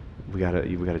 we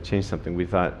gotta change something. We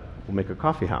thought we'll make a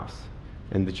coffee house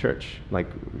in the church,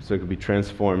 so it could be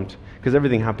transformed, because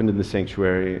everything happened in the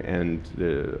sanctuary and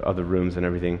the other rooms and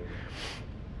everything.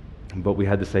 But we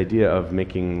had this idea of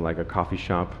making like a coffee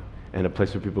shop and a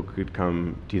place where people could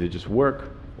come to either just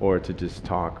work or to just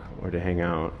talk or to hang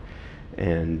out.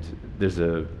 And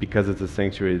because it's a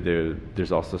sanctuary,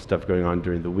 there's also stuff going on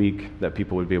during the week that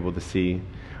people would be able to see.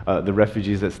 The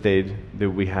refugees that stayed, that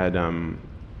we had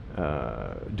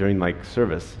during like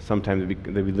service, sometimes they'd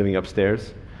be living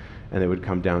upstairs, and they would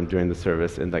come down during the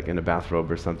service in like in a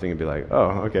bathrobe or something and be like,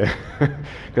 oh, okay,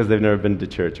 because they've never been to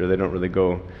church or they don't really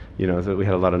go, so we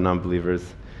had a lot of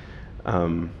non-believers.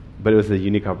 But it was a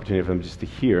unique opportunity for them just to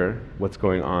hear what's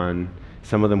going on.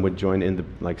 Some of them would join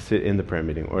sit in the prayer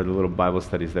meeting or the little Bible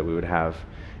studies that we would have,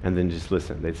 and then just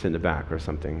listen. They'd sit in the back or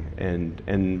something.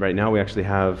 And right now we actually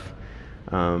have,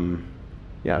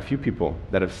 a few people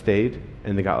that have stayed,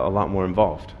 and they got a lot more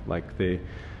involved. Like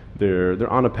they're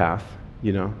on a path.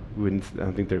 I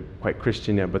don't think they're quite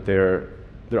Christian yet, but they're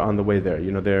on the way there.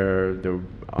 They're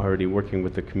already working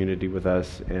with the community with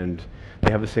us, and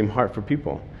they have the same heart for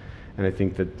people. And I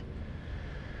think that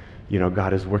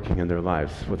God is working in their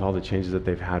lives with all the changes that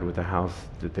they've had with the house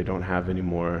that they don't have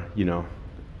anymore.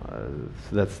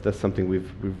 So that's something we've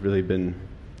really been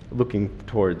looking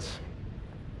towards.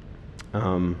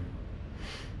 I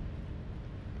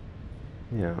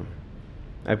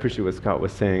appreciate what Scott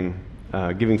was saying,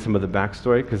 giving some of the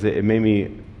backstory, because it made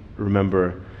me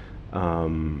remember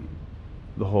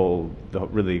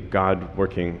really God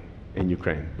working in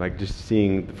Ukraine, like just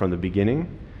seeing from the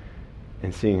beginning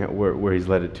and seeing where He's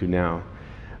led it to now.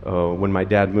 When my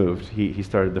dad moved, he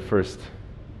started the first,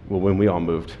 when we all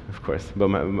moved, of course, but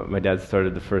my dad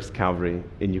started the first Calvary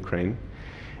in Ukraine.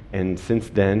 And since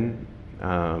then,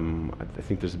 I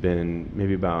think there's been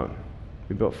maybe about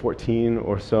 14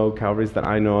 or so Calvaries that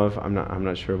I know of. I'm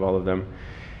not sure of all of them.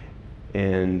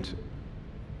 And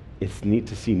it's neat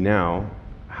to see now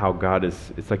how God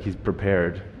it's like He's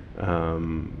prepared,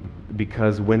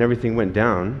 because when everything went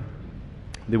down,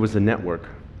 there was a network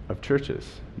of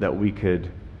churches that we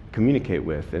could communicate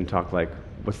with and talk like,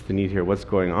 what's the need here? What's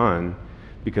going on?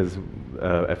 Because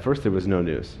at first there was no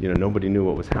news. Nobody knew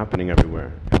what was happening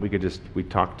everywhere. And we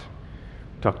talked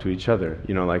to each other,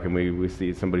 and we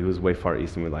see somebody who's way far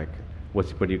east, and we're like,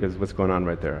 what's going on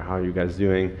right there? How are you guys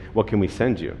doing? What can we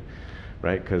send you?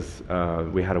 Right? Because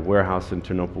we had a warehouse in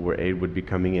Ternopil where aid would be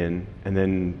coming in, and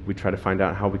then we try to find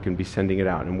out how we can be sending it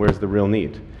out and where's the real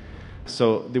need.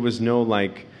 So there was no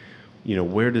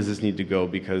where does this need to go?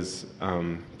 Because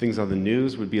things on the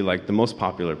news would be like the most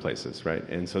popular places, right?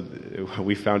 And so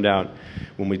we found out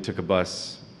when we took a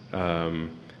bus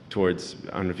towards,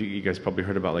 I don't know if you guys probably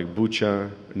heard about like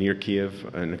Bucha near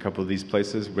Kiev and a couple of these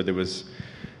places where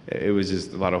it was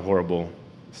just a lot of horrible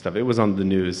stuff. It was on the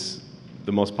news,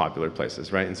 the most popular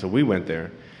places, right? And so we went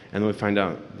there, and then we find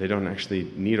out they don't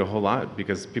actually need a whole lot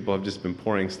because people have just been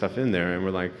pouring stuff in there, and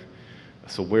we're like,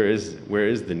 so where is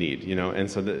the need, And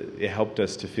so it helped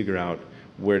us to figure out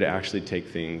where to actually take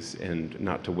things and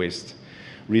not to waste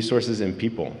resources and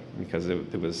people, because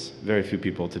there was very few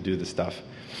people to do the stuff.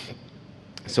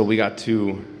 So we got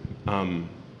to,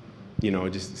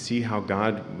 just see how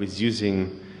God was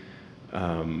using,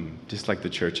 just like the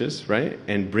churches, right,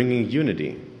 and bringing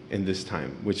unity in this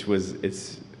time,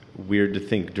 it's weird to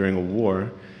think during a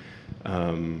war,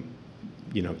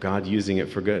 God using it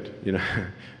for good,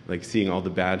 like seeing all the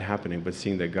bad happening, but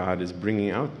seeing that God is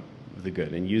bringing out the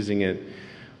good and using it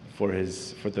for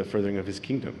the furthering of His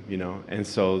kingdom, And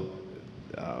so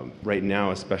right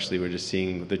now, especially, we're just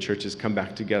seeing the churches come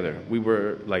back together.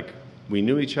 We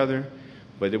knew each other,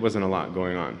 but there wasn't a lot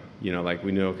going on, Like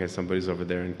we knew, okay, somebody's over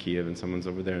there in Kiev and someone's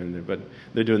over there, but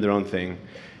they're doing their own thing.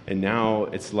 And now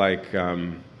it's like,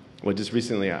 just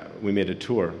recently we made a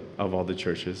tour of all the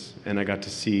churches, and I got to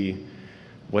see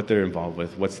what they're involved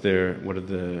with, what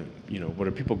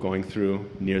are people going through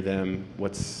near them,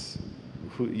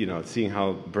 seeing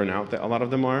how burnout that a lot of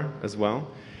them are as well,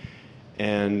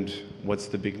 and what's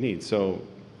the big need. So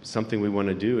something we want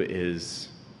to do is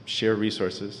share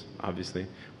resources, obviously,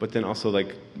 but then also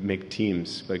make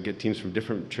teams, get teams from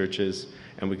different churches,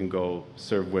 and we can go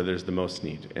serve where there's the most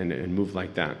need and move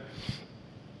like that.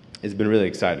 It's been really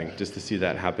exciting just to see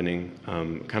that happening,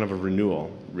 kind of a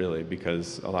renewal, really,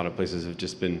 because a lot of places have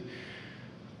just been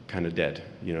kind of dead,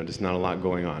 just not a lot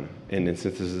going on. And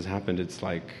since this has happened, it's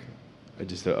like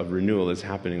just a renewal is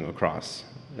happening across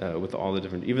with all the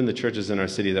different, even the churches in our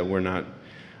city that we're not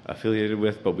affiliated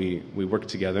with, but we work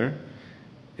together.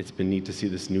 It's been neat to see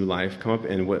this new life come up,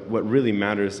 and what really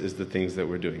matters is the things that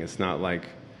we're doing. It's not like,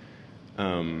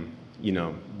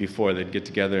 before they'd get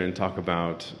together and talk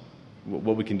about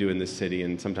what we can do in this city,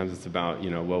 and sometimes it's about,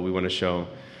 we want to show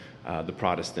the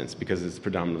Protestants because it's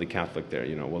predominantly Catholic there.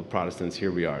 Protestants,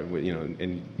 here we are,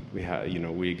 and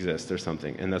we exist or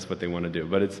something, and that's what they want to do.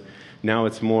 But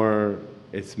it's more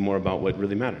about what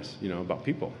really matters, about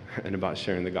people and about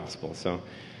sharing the gospel. So,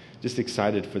 just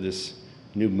excited for this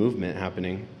new movement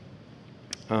happening.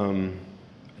 I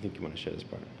think you want to share this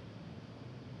part.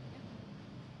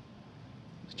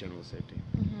 It's general safety.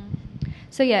 Mm-hmm.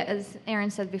 So yeah, as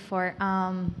Aaron said before,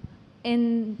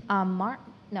 in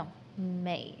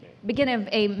May, beginning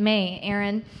of May,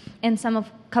 Aaron and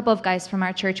couple of guys from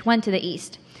our church went to the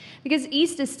east, because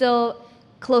east is still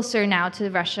closer now to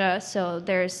Russia, so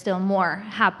there's still more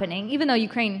happening. Even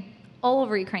though all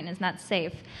over Ukraine is not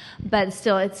safe, but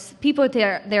still, it's people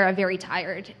there are very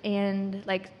tired, and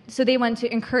so they went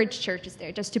to encourage churches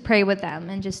there, just to pray with them,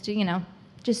 and just to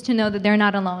know that they're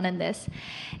not alone in this.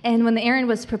 And when Aaron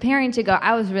was preparing to go,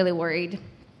 I was really worried.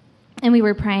 And we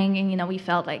were praying, and, we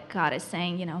felt like God is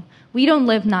saying, we don't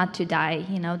live not to die.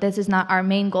 This is not our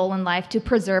main goal in life, to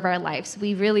preserve our lives.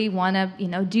 We really want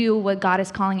to, do what God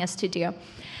is calling us to do.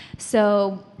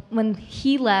 So when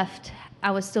he left, I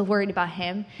was still worried about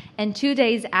him. And 2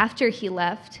 days after he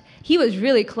left, he was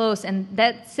really close, and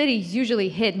that city's usually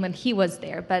hit when he was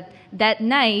there. But that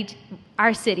night,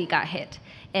 our city got hit.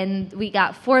 And we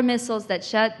got 4 missiles that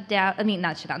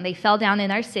they fell down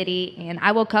in our city, and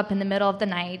I woke up in the middle of the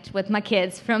night with my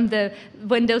kids from the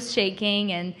windows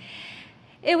shaking, and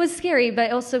it was scary, but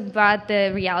it also brought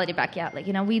the reality back out.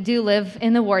 We do live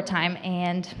in the wartime,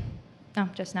 and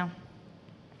just now,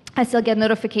 I still get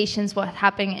notifications what's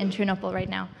happening in Chernobyl right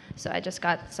now, so I just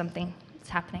got something.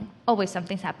 Happening. Always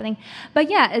something's happening. But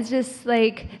yeah, it's just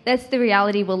that's the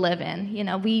reality we'll live in.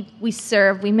 We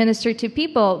serve, we minister to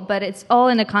people, but it's all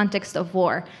in the context of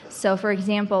war. So for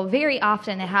example, very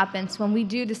often it happens when we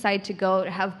do decide to go to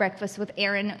have breakfast with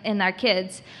Aaron and our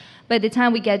kids. By the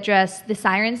time we get dressed, the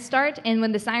sirens start, and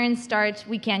when the sirens start,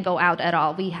 we can't go out at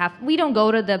all. We don't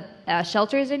go to the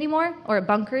shelters anymore, or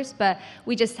bunkers, but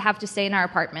we just have to stay in our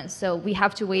apartments. So we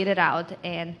have to wait it out,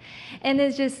 and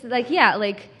it's just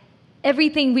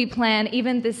everything we plan,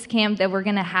 even this camp that we're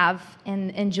going to have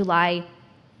in July,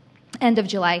 end of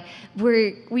July,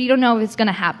 we don't know if it's going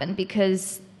to happen,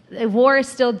 because the war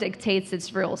still dictates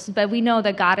its rules. But we know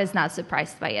that God is not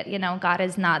surprised by it. God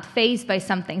is not fazed by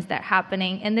some things that are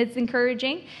happening, and it's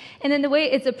encouraging. And in the way,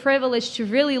 it's a privilege to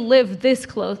really live this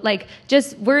close.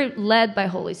 We're led by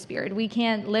Holy Spirit. We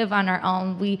can't live on our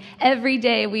own. Every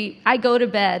day, I go to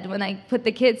bed, when I put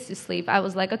the kids to sleep, I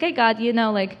was like, okay, God,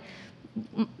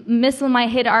 missile might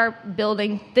hit our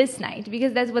building this night,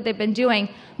 because that's what they've been doing.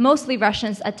 Mostly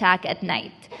Russians attack at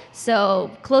night.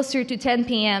 So closer to 10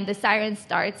 p.m., the siren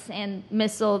starts, and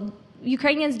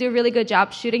Ukrainians do a really good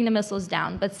job shooting the missiles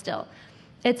down, but still,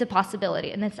 it's a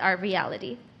possibility, and it's our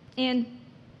reality. And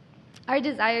our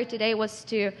desire today was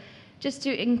to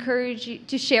encourage you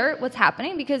to share what's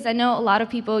happening, because I know a lot of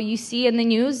people you see in the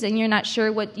news and you're not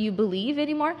sure what you believe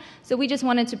anymore. So we just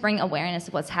wanted to bring awareness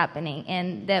of what's happening,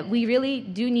 and that we really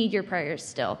do need your prayers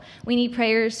still. We need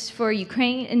prayers for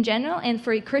Ukraine in general, and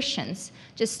for Christians,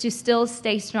 just to still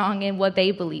stay strong in what they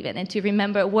believe in, and to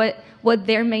remember what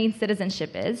their main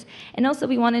citizenship is. And also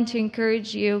we wanted to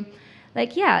encourage you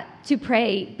to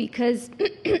pray, because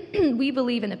we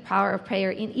believe in the power of prayer,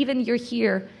 and even you're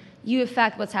here, you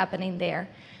affect what's happening there.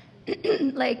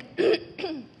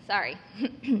 Sorry.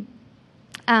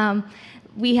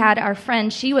 We had our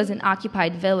friend, she was in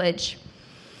occupied village,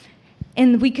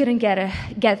 and we couldn't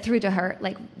get through to her.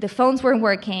 The phones weren't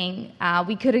working.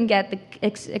 We couldn't get the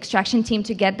extraction team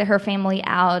to get her family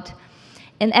out.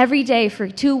 And every day for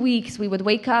 2 weeks, we would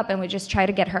wake up and we'd just try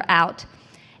to get her out.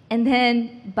 And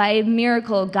then, by a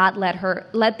miracle, God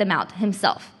let them out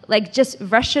himself. Just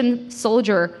Russian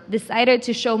soldier decided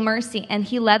to show mercy, and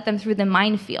he led them through the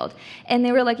minefield. And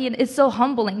they were it's so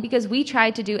humbling, because we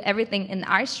tried to do everything in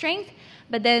our strength,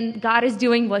 but then God is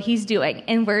doing what he's doing.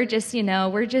 And we're just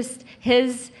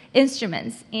his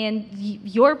instruments. And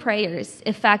your prayers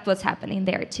affect what's happening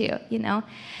there too,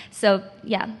 So,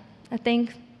 yeah, I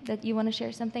think that you want to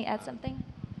share something, add something?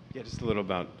 Yeah, just a little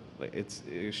about,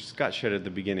 Scott shared at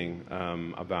the beginning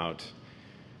about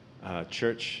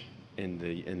church and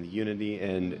the unity,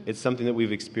 and it's something that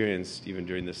we've experienced even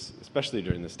during this, especially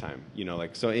during this time.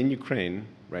 So in Ukraine,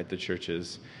 right, the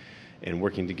churches, and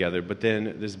working together. But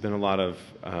then there's been a lot of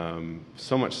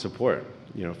so much support,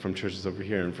 from churches over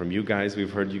here and from you guys.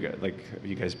 We've heard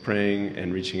you guys praying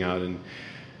and reaching out, and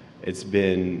it's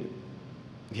been,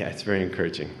 it's very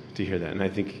encouraging to hear that. And I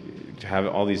think to have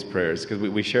all these prayers, because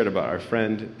we shared about our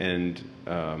friend, and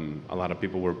a lot of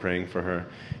people were praying for her,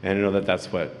 and I know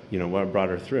that's what what brought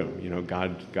her through.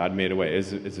 God made a way.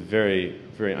 It's a very,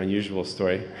 very unusual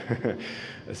story,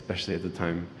 especially at the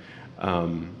time.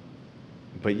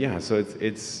 But yeah, so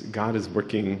it's God is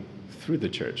working through the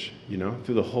church,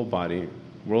 through the whole body,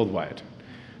 worldwide.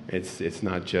 It's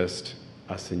not just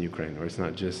us in Ukraine, or it's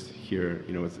not just here.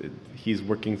 He's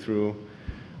working through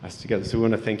us together. So we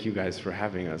want to thank you guys for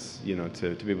having us,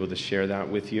 to be able to share that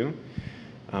with you.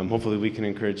 Hopefully we can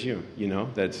encourage you,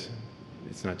 that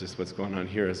it's not just what's going on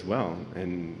here as well,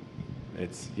 and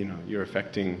it's you're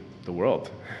affecting the world.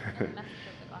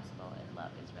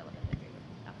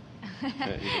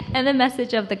 And the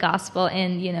message of the gospel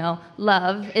and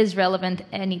love is relevant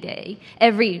any day,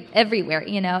 everywhere,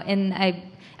 and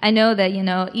I know that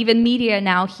even media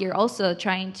now here also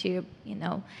trying to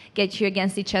get you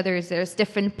against each other. There's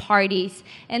different parties,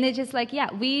 and it's just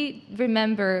we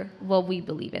remember what we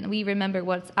believe in, we remember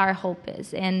what our hope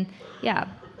is, and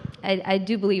I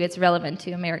do believe it's relevant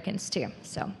to Americans too.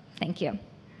 So thank you.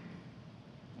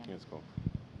 That's cool.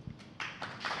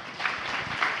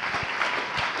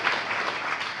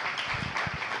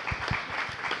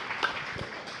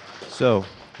 So,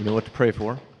 you know what to pray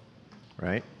for,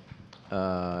 right?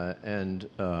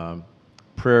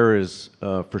 Prayer is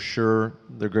for sure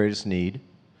their greatest need.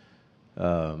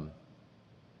 And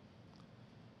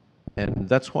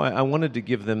that's why I wanted to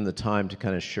give them the time to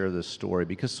kind of share this story,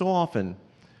 because so often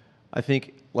I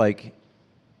think,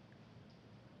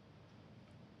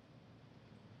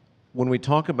 when we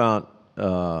talk about,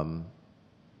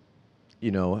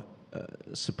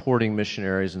 supporting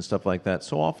missionaries and stuff like that,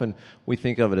 so often we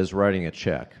think of it as writing a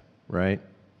check, right?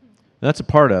 And that's a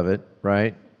part of it,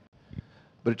 right?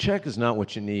 But a check is not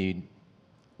what you need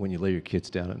when you lay your kids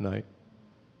down at night.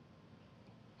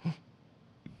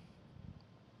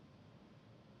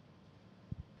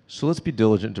 So let's be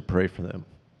diligent to pray for them.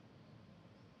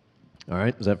 All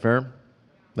right, is that fair?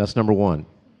 That's number one.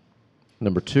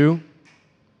 Number two,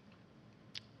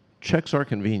 checks are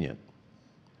convenient.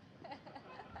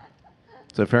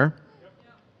 Is that fair?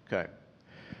 Okay.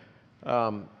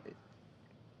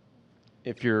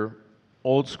 If you're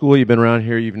old school, you've been around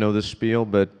here, you know this spiel,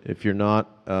 but if you're not,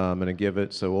 I'm going to give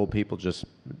it, so old people just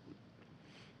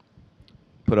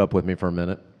put up with me for a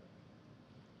minute.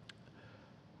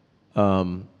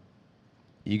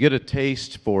 You get a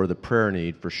taste for the prayer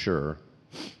need for sure.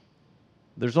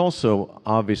 There's also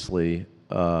obviously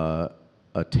a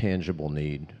tangible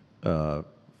need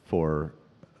for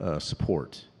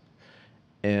support.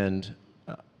 And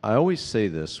I always say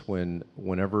this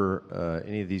whenever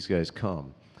any of these guys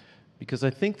come, because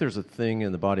I think there's a thing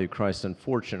in the body of Christ,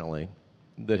 unfortunately,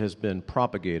 that has been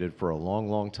propagated for a long,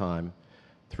 long time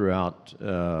throughout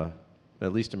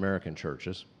at least American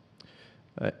churches,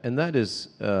 and that is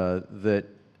that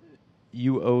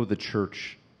you owe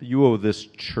this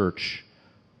church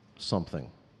something,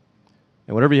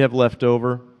 and whatever you have left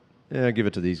over, give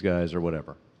it to these guys or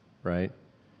whatever, right?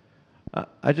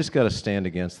 I just got to stand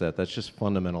against that. That's just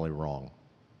fundamentally wrong.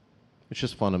 It's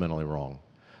just fundamentally wrong.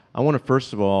 I want to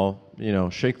first of all,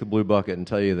 shake the blue bucket and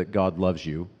tell you that God loves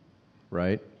you,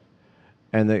 right?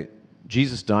 And that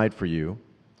Jesus died for you,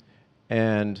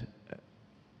 and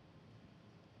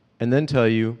then tell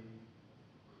you,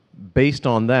 based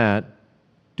on that,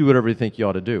 do whatever you think you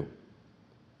ought to do,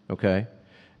 okay?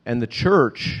 And the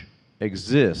church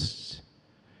exists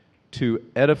to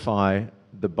edify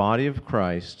the body of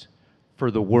Christ for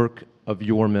the work of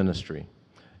your ministry.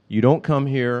 You don't come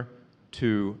here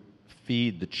to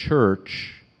feed the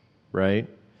church, right?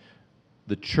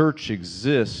 The church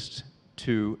exists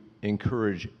to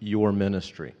encourage your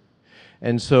ministry.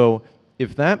 And so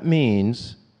if that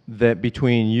means that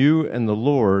between you and the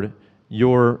Lord,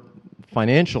 your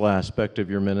financial aspect of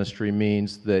your ministry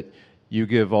means that you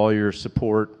give all your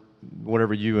support,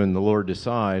 whatever you and the Lord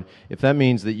decide, if that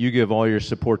means that you give all your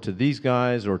support to these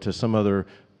guys or to some other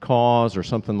cause or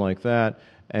something like that,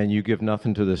 and you give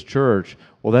nothing to this church,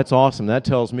 well, that's awesome. That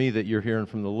tells me that you're hearing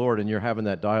from the Lord and you're having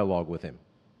that dialogue with Him.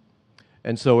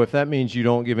 And so if that means you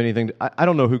don't give anything, I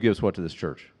don't know who gives what to this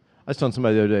church. I was telling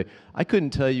somebody the other day, I couldn't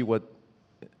tell you what,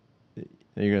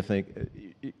 and you're going to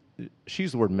think, she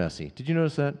used the word messy. Did you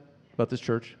notice that about this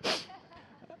church?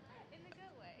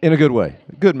 In a good way.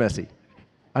 Good messy.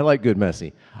 I like good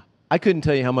messy. I couldn't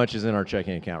tell you how much is in our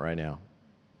checking account right now.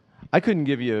 I couldn't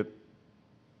give you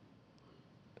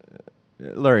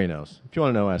Larry knows. If you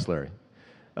want to know, ask Larry.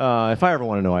 If I ever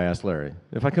want to know, I ask Larry.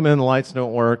 If I come in and the lights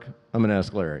don't work, I'm going to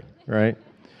ask Larry, right?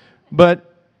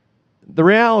 But the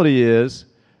reality is,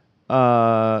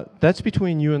 that's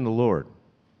between you and the Lord.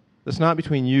 That's not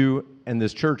between you and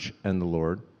this church and the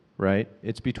Lord, right?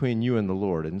 It's between you and the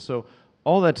Lord. And so,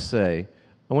 all that to say,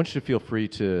 I want you to feel free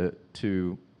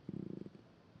to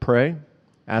pray,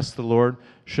 ask the Lord,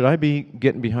 should I be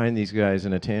getting behind these guys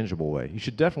in a tangible way? You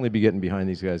should definitely be getting behind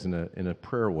these guys in a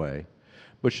prayer way,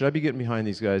 but should I be getting behind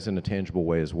these guys in a tangible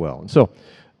way as well? And so,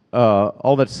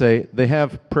 all that to say, they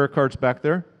have prayer cards back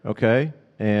there, okay,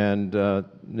 and that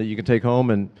you can take home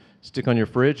and stick on your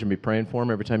fridge and be praying for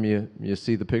them every time you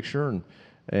see the picture,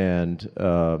 and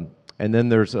then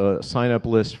there's a sign-up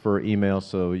list for email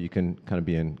so you can kind of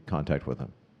be in contact with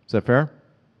them. Is that fair?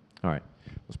 All right,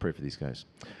 let's pray for these guys.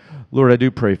 Lord, I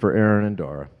do pray for Aaron and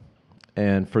Dara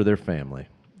and for their family,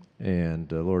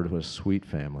 and Lord, what a sweet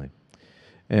family.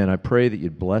 And I pray that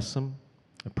you'd bless them.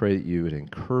 I pray that you would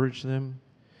encourage them.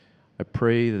 I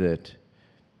pray that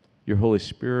your Holy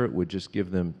Spirit would just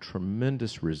give them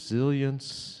tremendous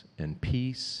resilience and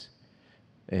peace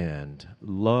and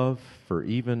love for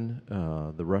even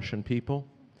the Russian people.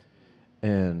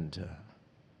 And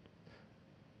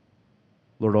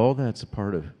Lord, all that's a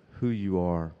part of who you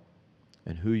are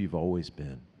and who you've always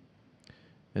been.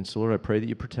 And so, Lord, I pray that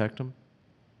you protect them.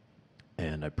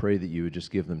 And I pray that you would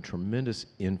just give them tremendous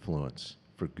influence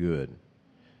for good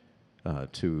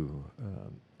to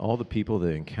all the people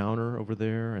they encounter over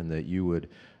there, and that you would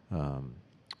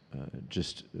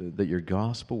that your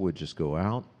gospel would just go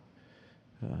out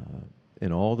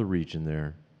in all the region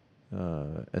there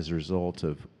as a result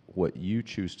of what you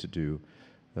choose to do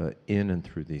in and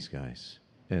through these guys.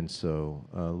 And so,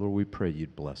 Lord, we pray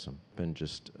you'd bless them. And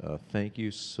just thank you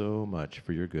so much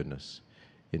for your goodness.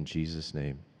 In Jesus'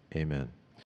 name, amen.